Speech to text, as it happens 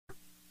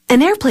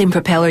An airplane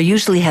propeller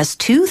usually has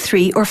 2,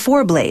 3, or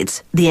 4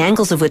 blades, the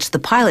angles of which the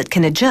pilot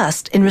can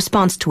adjust in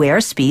response to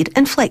airspeed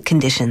and flight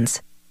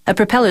conditions. A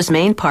propeller's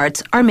main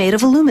parts are made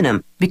of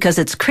aluminum because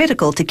it's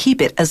critical to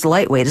keep it as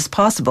lightweight as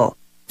possible.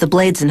 The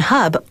blades and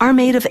hub are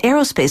made of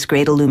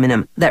aerospace-grade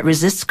aluminum that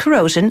resists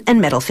corrosion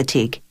and metal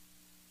fatigue.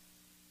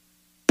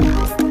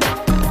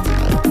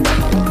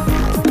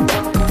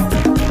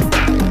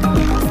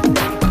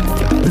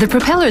 The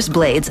propeller's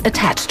blades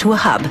attach to a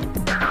hub.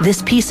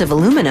 This piece of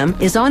aluminum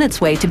is on its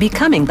way to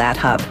becoming that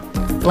hub.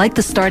 Like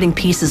the starting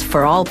pieces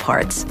for all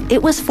parts,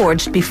 it was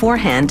forged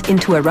beforehand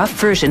into a rough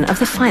version of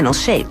the final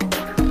shape.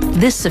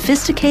 This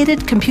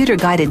sophisticated,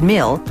 computer-guided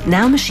mill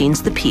now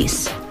machines the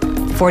piece.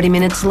 40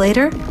 minutes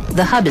later,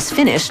 the hub is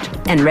finished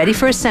and ready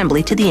for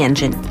assembly to the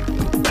engine.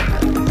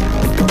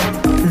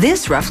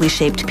 This roughly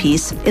shaped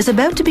piece is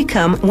about to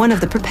become one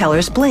of the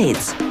propeller's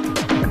blades.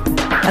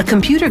 A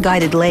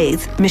computer-guided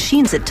lathe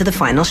machines it to the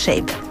final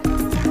shape.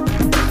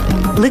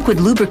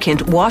 Liquid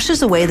lubricant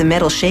washes away the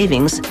metal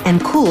shavings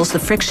and cools the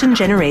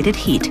friction-generated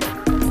heat.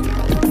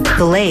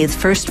 The lathe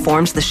first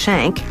forms the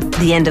shank,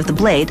 the end of the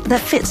blade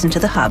that fits into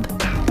the hub.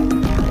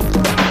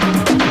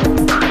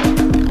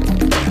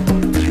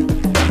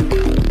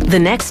 The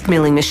next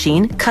milling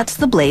machine cuts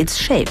the blade's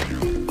shape.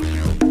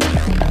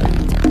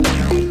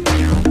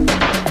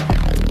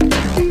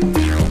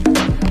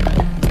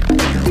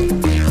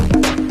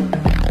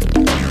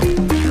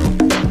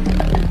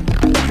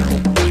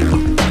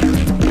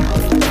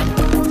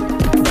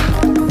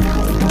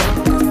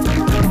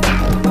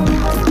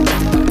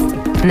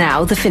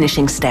 Now the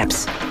finishing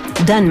steps,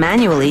 done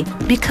manually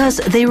because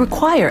they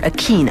require a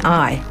keen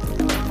eye.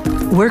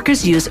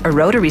 Workers use a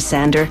rotary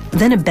sander,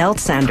 then a belt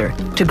sander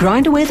to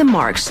grind away the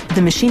marks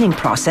the machining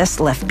process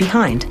left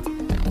behind.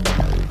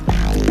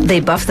 They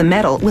buff the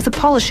metal with a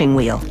polishing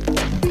wheel.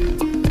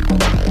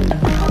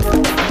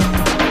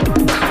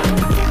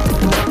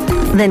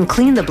 Then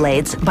clean the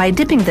blades by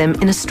dipping them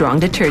in a strong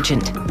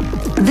detergent.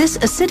 This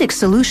acidic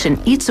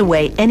solution eats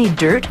away any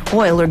dirt,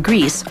 oil, or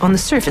grease on the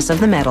surface of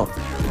the metal.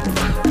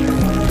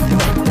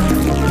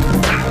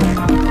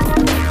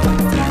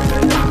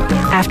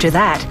 After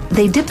that,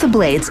 they dip the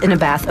blades in a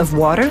bath of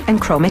water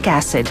and chromic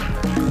acid.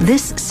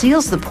 This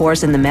seals the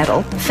pores in the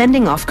metal,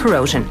 fending off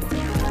corrosion.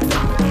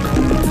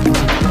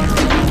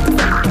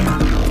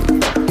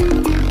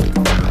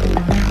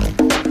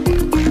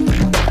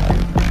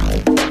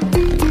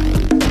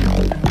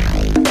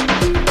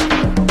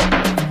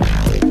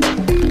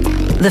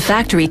 The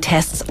factory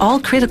tests all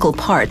critical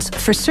parts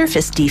for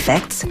surface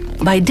defects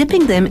by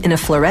dipping them in a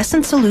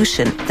fluorescent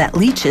solution that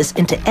leaches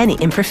into any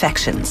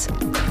imperfections.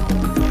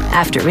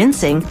 After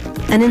rinsing,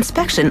 an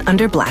inspection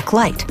under black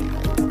light.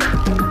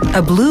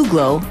 A blue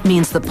glow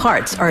means the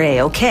parts are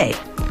A-OK.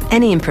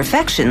 Any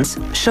imperfections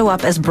show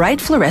up as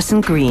bright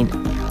fluorescent green.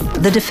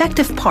 The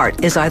defective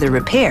part is either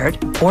repaired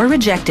or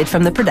rejected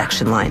from the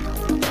production line.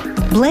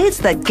 Blades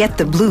that get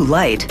the blue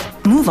light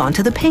move on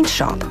to the paint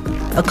shop.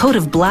 A coat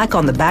of black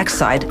on the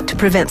backside to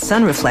prevent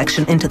sun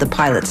reflection into the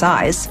pilot's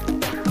eyes,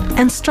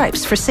 and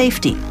stripes for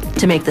safety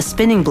to make the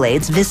spinning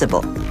blades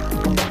visible.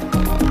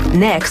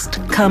 Next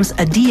comes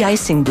a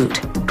de-icing boot,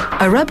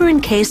 a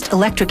rubber-encased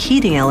electric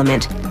heating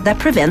element that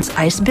prevents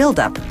ice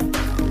buildup.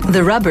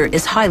 The rubber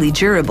is highly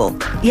durable,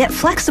 yet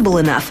flexible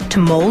enough to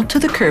mold to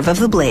the curve of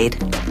the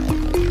blade.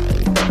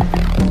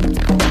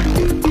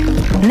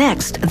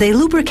 Next, they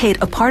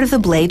lubricate a part of the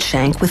blade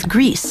shank with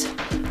grease,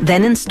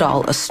 then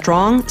install a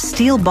strong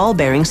steel ball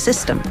bearing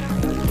system.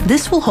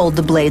 This will hold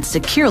the blade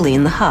securely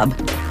in the hub,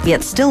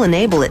 yet still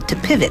enable it to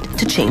pivot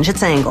to change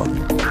its angle.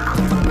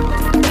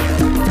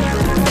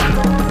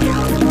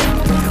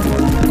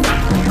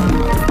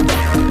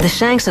 The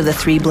shanks of the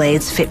 3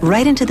 blades fit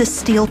right into the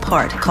steel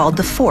part called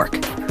the fork.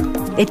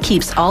 It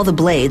keeps all the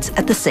blades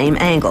at the same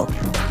angle.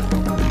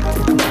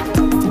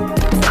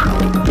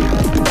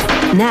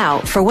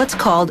 Now for what's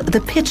called the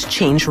pitch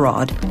change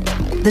rod.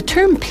 The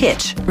term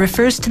pitch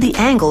refers to the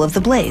angle of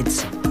the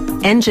blades.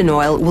 Engine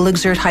oil will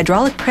exert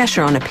hydraulic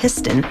pressure on a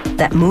piston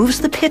that moves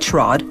the pitch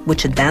rod,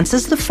 which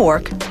advances the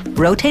fork,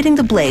 rotating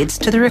the blades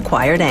to the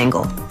required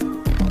angle.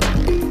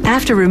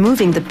 After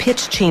removing the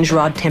pitch change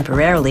rod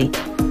temporarily,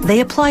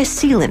 they apply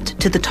sealant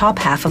to the top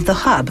half of the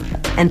hub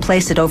and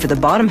place it over the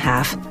bottom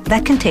half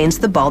that contains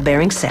the ball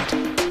bearing set.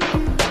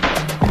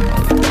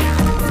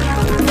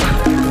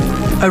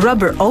 A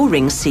rubber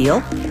O-ring seal,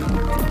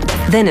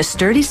 then a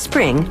sturdy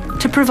spring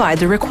to provide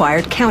the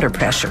required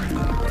counterpressure.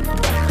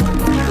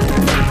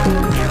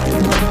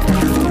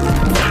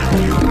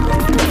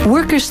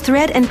 Workers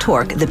thread and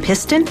torque the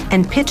piston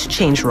and pitch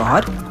change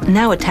rod,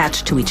 now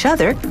attached to each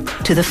other,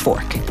 to the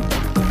fork.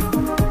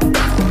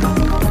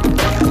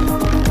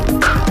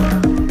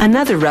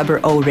 Another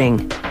rubber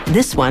O-ring,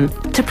 this one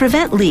to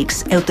prevent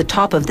leaks out the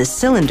top of this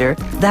cylinder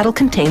that'll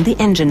contain the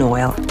engine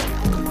oil.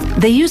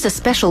 They use a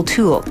special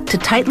tool to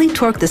tightly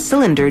torque the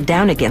cylinder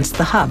down against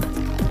the hub.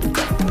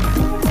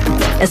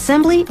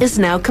 Assembly is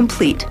now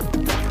complete,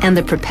 and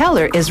the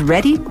propeller is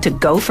ready to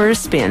go for a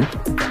spin.